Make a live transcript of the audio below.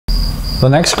The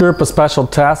next group of special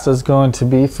tests is going to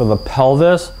be for the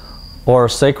pelvis or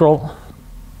sacral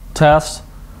test.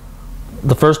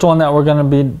 The first one that we're going to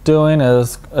be doing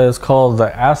is called the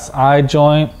SI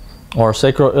joint or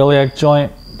sacroiliac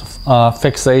joint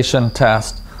fixation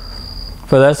test.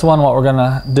 For this one, what we're going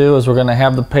to do is we're going to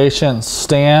have the patient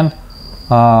stand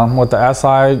with the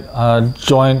SI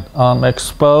joint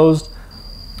exposed.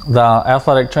 The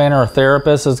athletic trainer or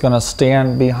therapist is going to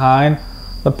stand behind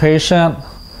the patient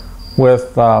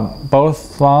with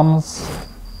both thumbs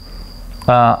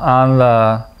on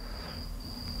the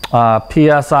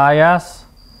PSIS,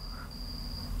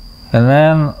 and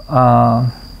then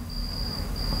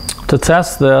to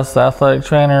test this, the athletic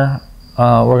trainer,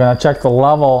 we're going to check the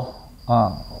level,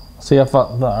 see if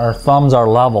our thumbs are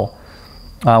level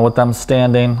with them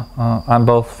standing on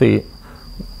both feet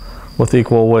with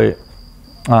equal weight.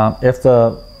 If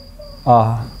the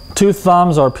two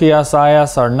thumbs or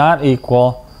PSIS are not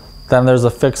equal, then there's a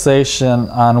fixation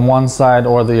on one side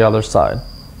or the other side.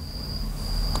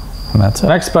 And that's it. The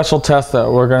next special test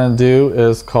that we're going to do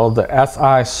is called the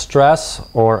SI stress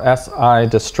or SI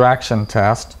distraction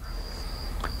test.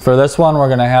 For this one, we're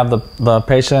going to have the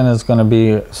patient is going to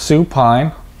be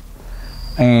supine,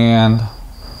 and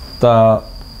the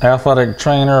athletic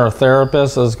trainer or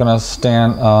therapist is going to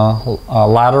stand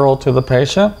lateral to the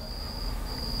patient,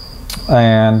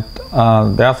 and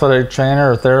the athletic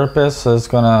trainer or therapist is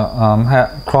going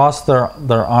to cross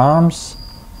their arms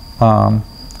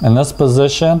in this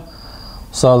position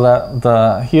so that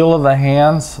the heel of the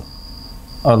hands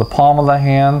or the palm of the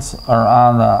hands are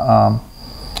on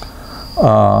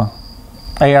the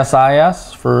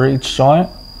ASIS for each joint.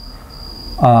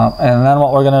 And then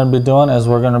what we're going to be doing is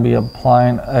we're going to be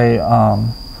applying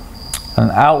an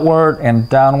outward and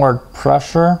downward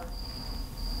pressure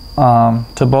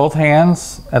to both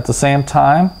hands at the same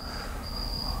time.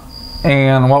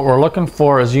 And what we're looking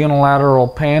for is unilateral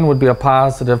pain would be a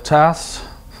positive test,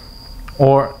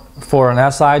 or for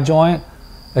an SI joint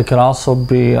it could also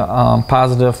be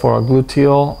positive for a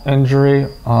gluteal injury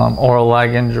or a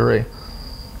leg injury.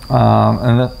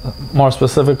 And more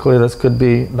specifically, this could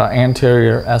be the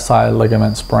anterior SI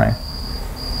ligament sprain.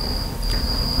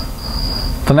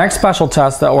 The next special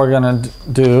test that we're going to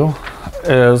do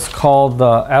is called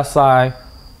the SI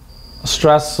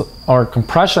stress or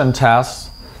compression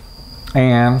test.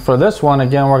 And for this one,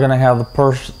 again, we're going to have the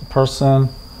person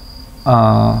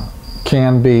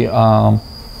can be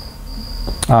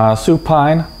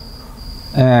supine.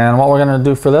 And what we're going to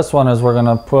do for this one is we're going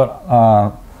to put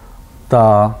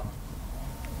the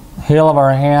heel of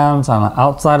our hands on the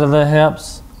outside of the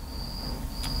hips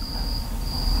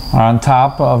on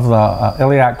top of the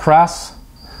iliac crest,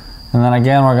 and then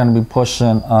again we're going to be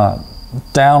pushing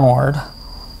downward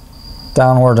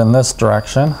in this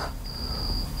direction,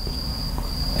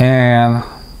 and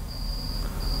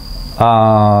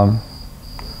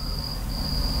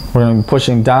we're going to be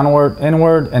pushing downward,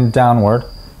 inward, and downward.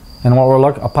 And what we're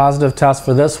looking, a positive test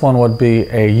for this one would be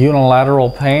a unilateral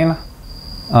pain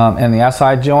in the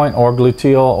SI joint or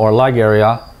gluteal or leg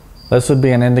area. This would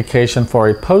be an indication for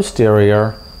a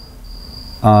posterior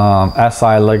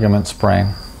SI ligament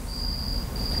sprain.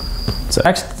 So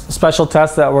next special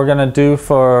test that we're going to do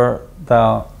for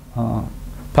the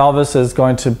pelvis is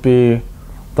going to be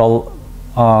the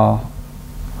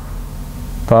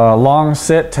long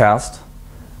sit test.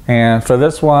 And for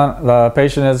this one, the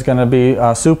patient is going to be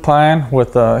supine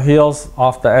with the heels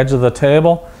off the edge of the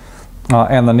table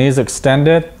and the knees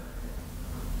extended.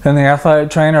 And the athletic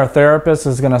trainer or therapist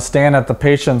is going to stand at the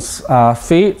patient's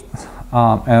feet.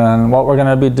 And what we're going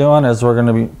to be doing is we're going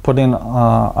to be putting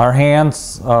our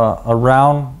hands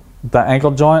around the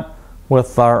ankle joint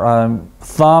with our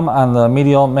thumb on the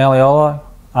medial malleoli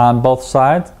on both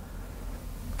sides.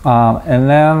 And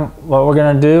then what we're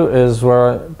going to do is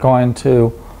we're going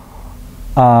to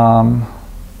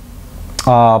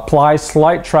apply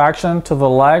slight traction to the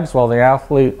legs while the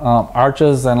athlete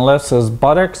arches and lifts his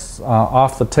buttocks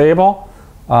off the table,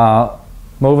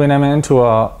 moving him into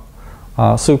a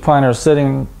supine or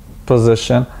sitting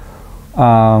position.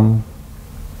 In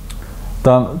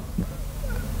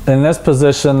this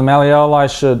position, the malleoli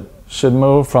should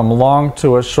move from long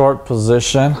to a short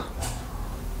position.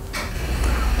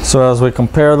 So as we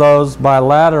compare those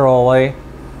bilaterally,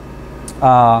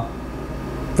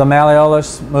 the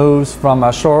malleolus moves from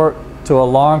a short to a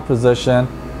long position.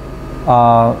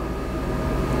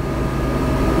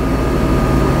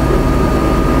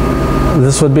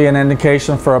 This would be an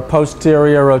indication for a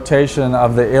posterior rotation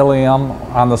of the ilium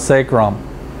on the sacrum.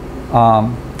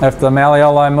 If the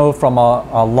malleoli move from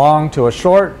a long to a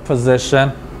short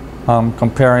position,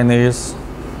 comparing these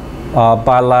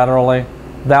bilaterally,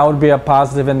 that would be a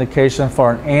positive indication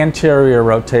for an anterior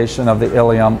rotation of the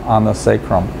ilium on the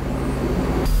sacrum.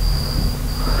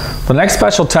 The next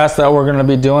special test that we're going to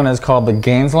be doing is called the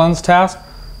Gaenslen test.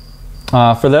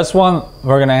 For this one,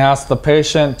 we're going to ask the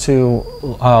patient to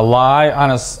lie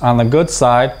on the good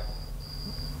side,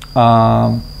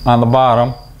 on the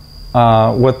bottom,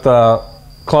 with the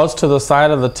close to the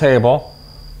side of the table.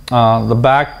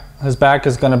 His back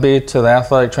is going to be to the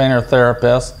athletic trainer or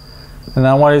therapist. And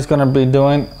then what he's going to be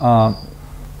doing,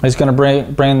 he's going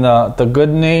to bring the good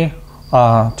knee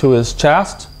to his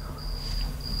chest.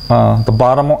 The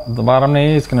bottom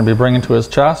knee he's going to be bringing to his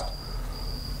chest.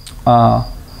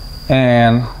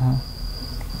 And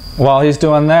while he's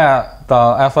doing that, the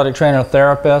athletic trainer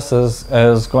therapist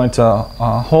is going to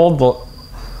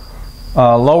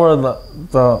lower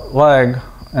the leg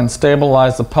and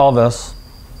stabilize the pelvis.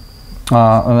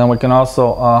 And then we can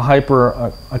also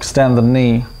hyper extend the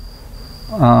knee,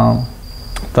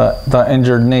 the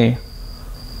injured knee,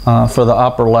 for the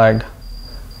upper leg.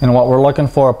 And what we're looking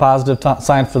for, a positive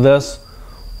sign for this,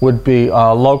 would be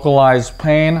localized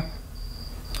pain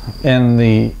in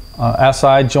the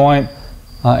SI joint,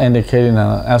 indicating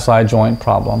an SI joint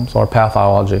problems or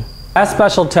pathology. That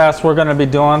special test we're going to be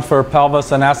doing for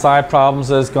pelvis and SI problems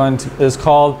is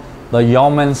called the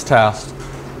Yeomans Test.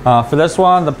 For this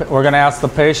one, we're going to ask the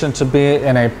patient to be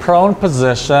in a prone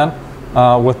position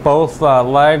with both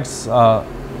legs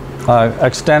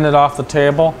extended off the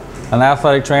table. An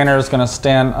athletic trainer is going to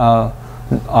stand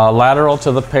lateral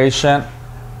to the patient,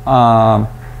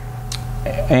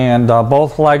 and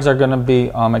both legs are going to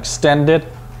be extended.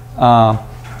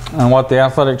 And what the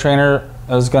athletic trainer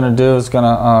is going to do is going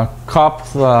to cup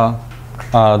the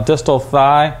distal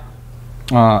thigh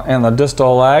and the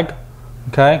distal leg,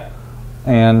 okay,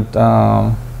 and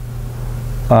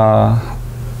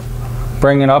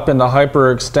bring it up into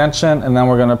hyperextension, and then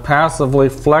we're going to passively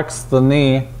flex the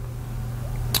knee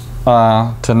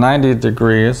to 90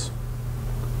 degrees.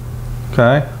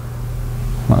 Okay,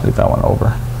 I'll leave that one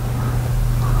over.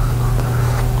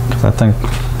 I think,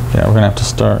 yeah, we're gonna have to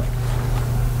start,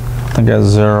 I think at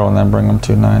 0 and then bring them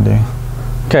to 90.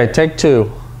 Okay, take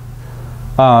 2.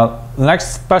 The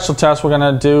next special test we're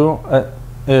gonna do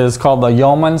is called the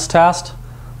Yeomans Test.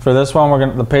 For this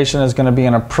one, the patient is gonna be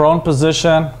in a prone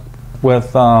position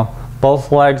with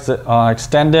both legs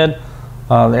extended.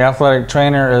 The athletic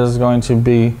trainer is going to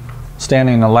be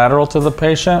standing lateral to the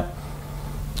patient.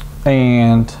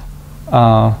 And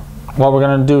what we're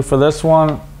gonna do for this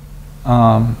one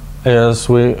is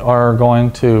we are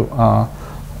going to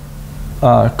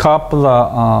cup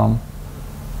the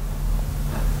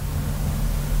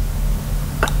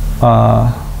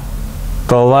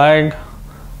leg,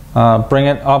 bring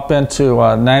it up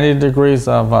into 90 degrees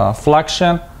of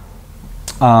flexion,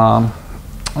 and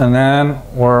then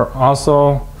we're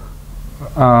also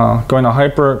going to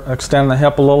hyperextend the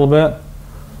hip a little bit,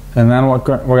 and then we're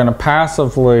going to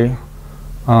passively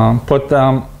put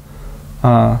them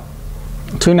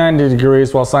to 90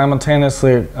 degrees while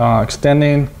simultaneously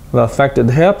extending the affected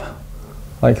hip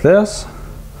like this.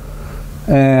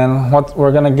 And what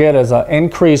we're going to get is an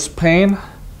increased pain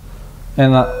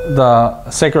in the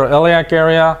sacroiliac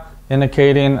area,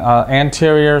 indicating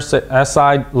anterior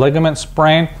SI ligament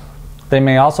sprain. They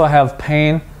may also have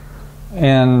pain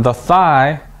in the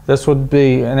thigh. This would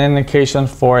be an indication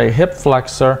for a hip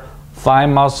flexor, thigh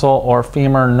muscle, or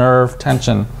femur nerve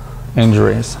tension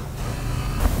injuries.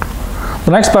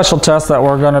 The next special test that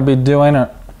we're going to be doing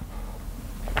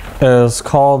is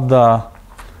called the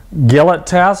Gillett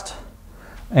Test,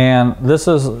 and this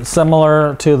is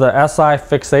similar to the SI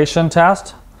fixation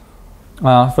test.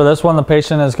 For this one, the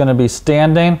patient is going to be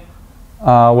standing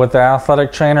with the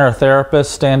athletic trainer or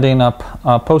therapist standing up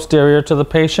posterior to the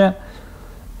patient,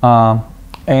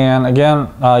 and again,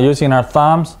 using our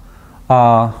thumbs,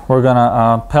 we're going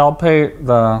to palpate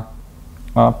the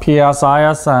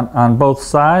PSIS on both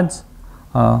sides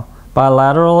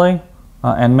bilaterally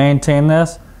and maintain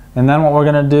this. And then what we're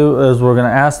going to do is we're going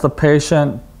to ask the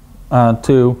patient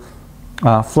to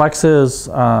flex his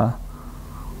hip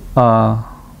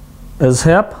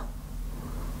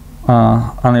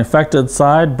on the affected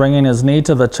side, bringing his knee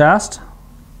to the chest.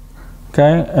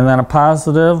 Okay, and then a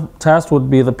positive test would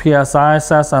be the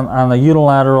PSIS on the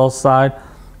unilateral side.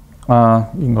 You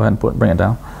can go ahead and bring it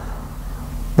down.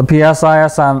 The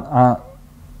PSIS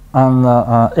on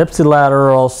the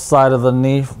ipsilateral side of the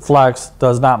knee flex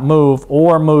does not move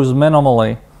or moves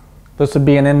minimally. This would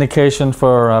be an indication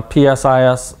for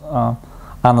PSIS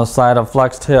on the side of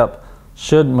flexed hip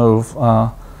should move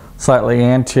slightly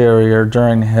anterior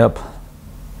during hip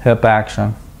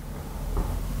action.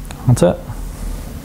 That's it.